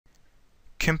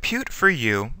Compute for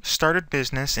You started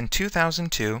business in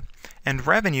 2002, and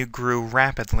revenue grew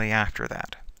rapidly after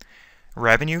that.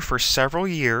 Revenue for several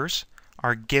years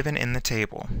are given in the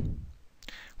table.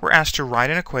 We're asked to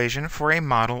write an equation for a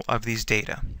model of these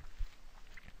data.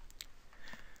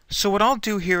 So what I'll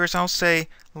do here is I'll say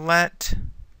let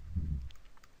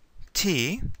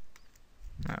t,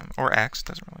 or x,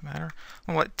 doesn't really matter,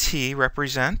 I'll let t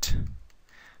represent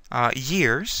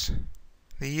years,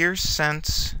 the years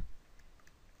since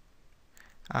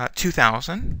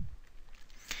 2000,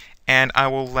 and I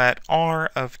will let r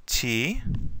of t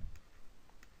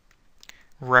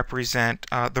represent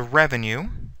the revenue,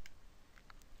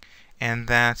 and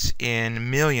that's in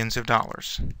millions of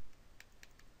dollars.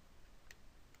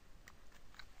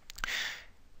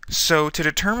 So to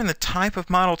determine the type of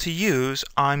model to use,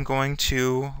 I'm going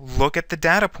to look at the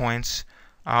data points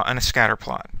on a scatter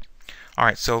plot.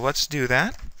 Alright, so let's do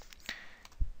that.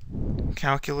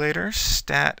 Calculator,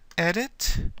 stat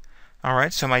edit.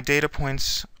 Alright, so my data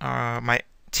points, my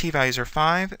t-values are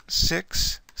 5,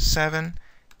 6, 7,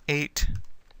 8,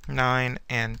 9,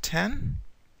 and 10.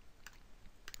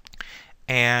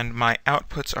 And my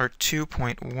outputs are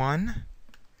 2.1,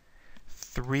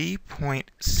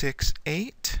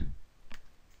 3.68,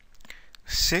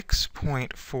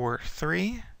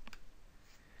 6.43,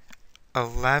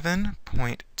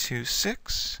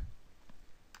 11.26,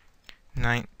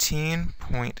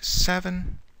 19.7,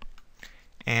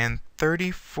 and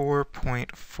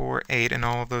 34.48, and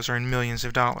all of those are in millions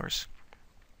of dollars.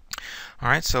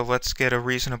 Alright, so let's get a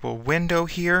reasonable window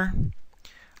here.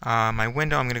 My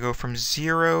window, I'm going to go from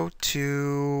 0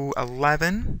 to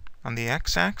 11 on the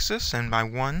x-axis and by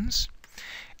ones.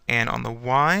 And on the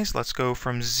y's, let's go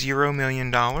from $0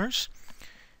 million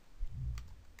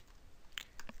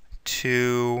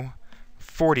to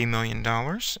 $40 million.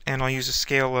 And I'll use a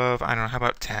scale of, I don't know, how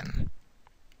about 10?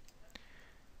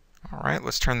 Alright,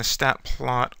 let's turn the stat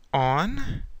plot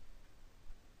on.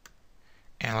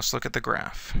 And let's look at the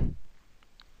graph.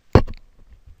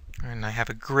 And I have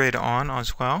a grid on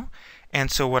as well. And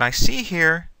so what I see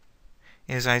here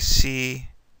is I see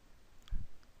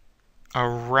a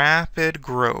rapid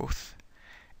growth.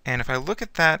 And if I look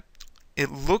at that, it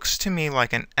looks to me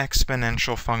like an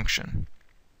exponential function.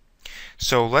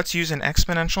 So let's use an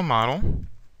exponential model.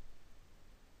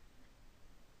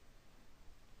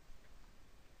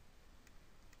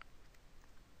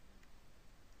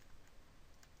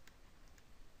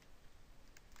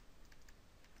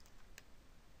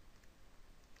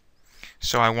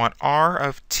 So I want r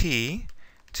of t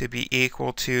to be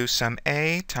equal to some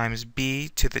a times b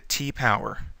to the t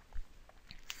power.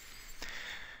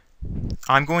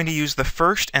 I'm going to use the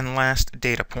first and last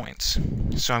data points.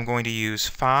 So I'm going to use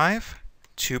 5,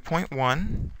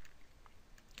 2.1,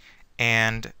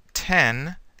 and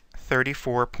 10,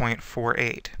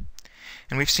 34.48.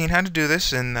 And we've seen how to do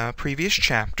this in the previous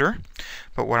chapter,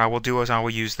 but what I will do is I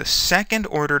will use the second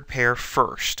ordered pair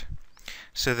first.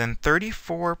 So then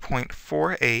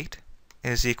 34.48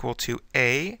 is equal to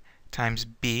a times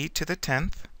b to the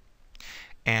 10th,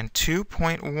 and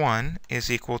 2.1 is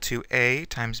equal to a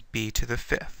times b to the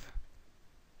 5th.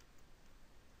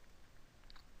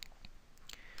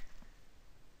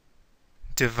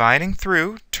 Dividing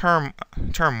through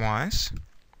term-wise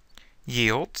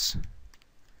yields,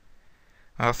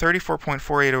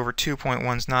 34.48 over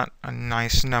 2.1 is not a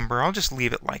nice number. I'll just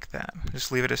leave it like that.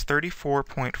 Just leave it as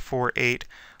 34.48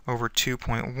 over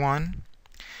 2.1.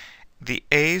 The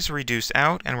a's reduce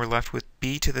out, and we're left with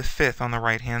b to the 5th on the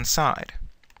right-hand side.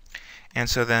 And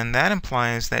so then that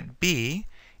implies that b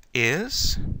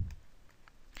is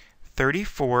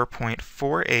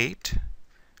 34.48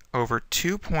 over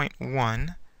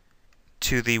 2.1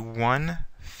 to the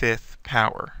 1/5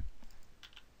 power.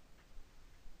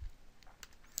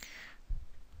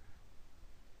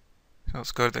 So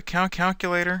let's go to the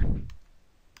calculator.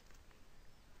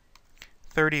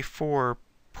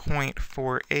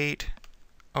 34.48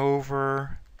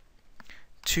 over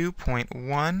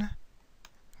 2.1.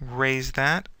 Raise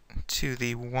that to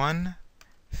the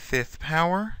 1/5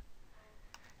 power.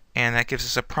 And that gives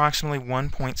us approximately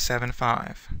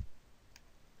 1.75.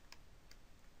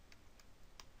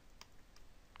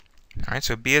 Alright,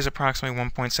 so b is approximately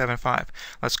 1.75.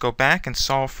 Let's go back and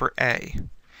solve for a.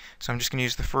 So I'm just going to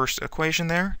use the first equation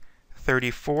there.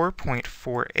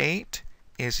 34.48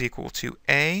 is equal to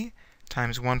a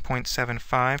times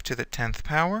 1.75 to the 10th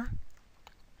power.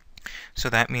 So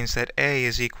that means that a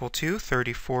is equal to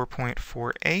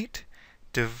 34.48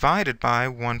 divided by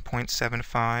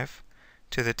 1.75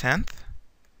 to the 10th.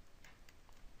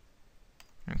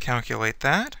 And calculate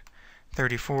that.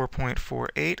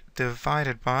 34.48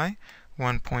 divided by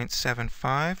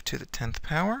 1.75 to the 10th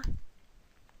power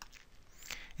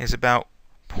is about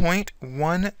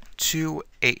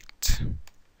 0.128.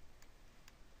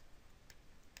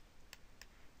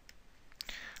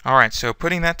 All right, so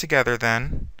putting that together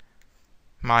then,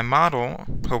 my model,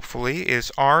 hopefully,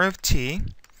 is R of t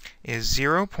is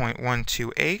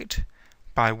 0.128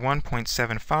 by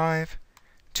 1.75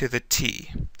 to the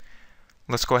t.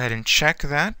 Let's go ahead and check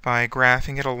that by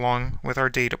graphing it along with our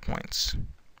data points.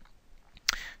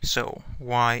 So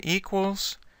y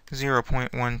equals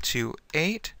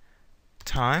 0.128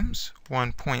 times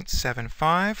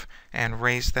 1.75, and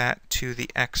raise that to the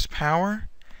x power.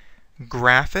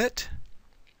 Graph it,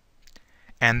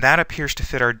 and that appears to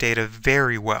fit our data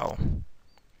very well.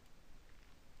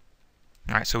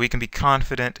 All right, so we can be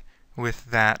confident with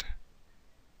that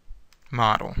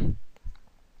model.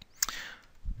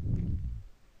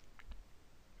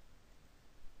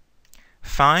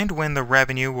 Find when the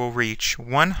revenue will reach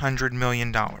 $100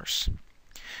 million.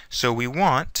 So we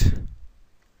want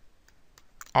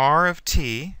R of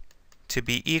t to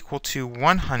be equal to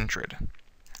 100,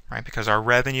 right? Because our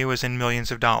revenue is in millions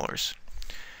of dollars.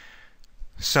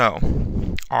 So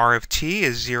R of t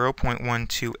is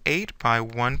 0.128 by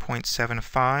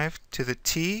 1.75 to the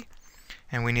t,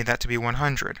 and we need that to be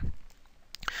 100.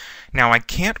 Now I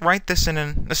can't write this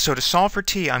so to solve for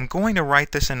t, I'm going to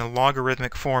write this in a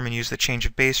logarithmic form and use the change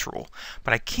of base rule.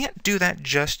 But I can't do that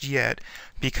just yet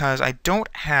because I don't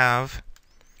have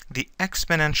the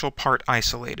exponential part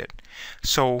isolated.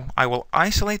 So I will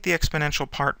isolate the exponential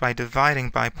part by dividing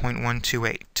by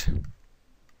 0.128.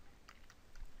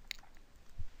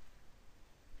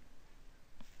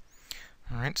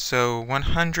 All right, so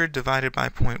 100 divided by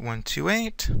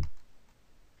 0.128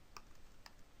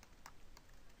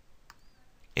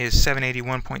 is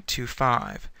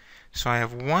 781.25. So I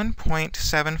have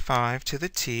 1.75 to the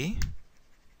t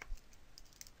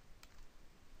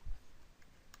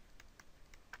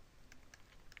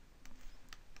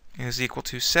is equal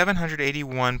to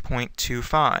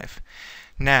 781.25.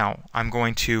 Now I'm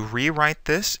going to rewrite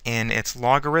this in its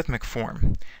logarithmic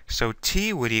form. So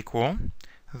t would equal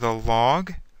the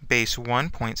log base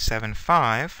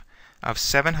 1.75 of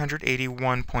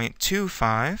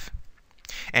 781.25,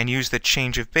 and use the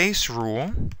change of base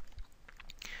rule.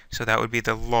 So that would be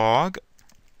the log,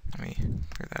 let me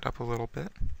clear that up a little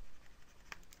bit.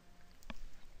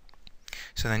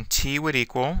 So then t would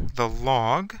equal the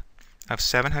log of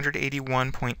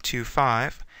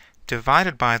 781.25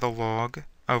 divided by the log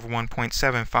of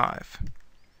 1.75.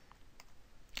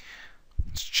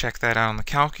 Let's check that out on the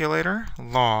calculator.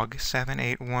 Log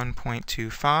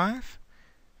 781.25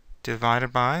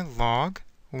 divided by log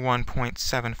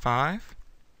 1.75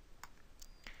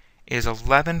 is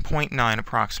 11.9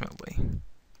 approximately.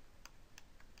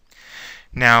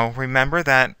 Now remember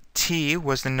that t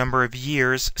was the number of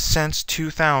years since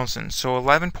 2000, so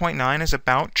 11.9 is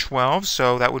about 12,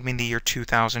 so that would mean the year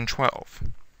 2012.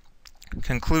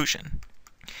 Conclusion.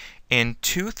 In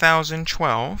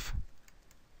 2012,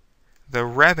 the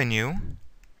revenue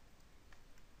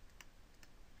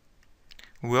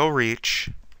will reach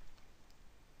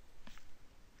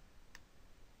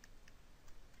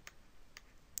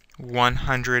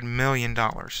 $100 million.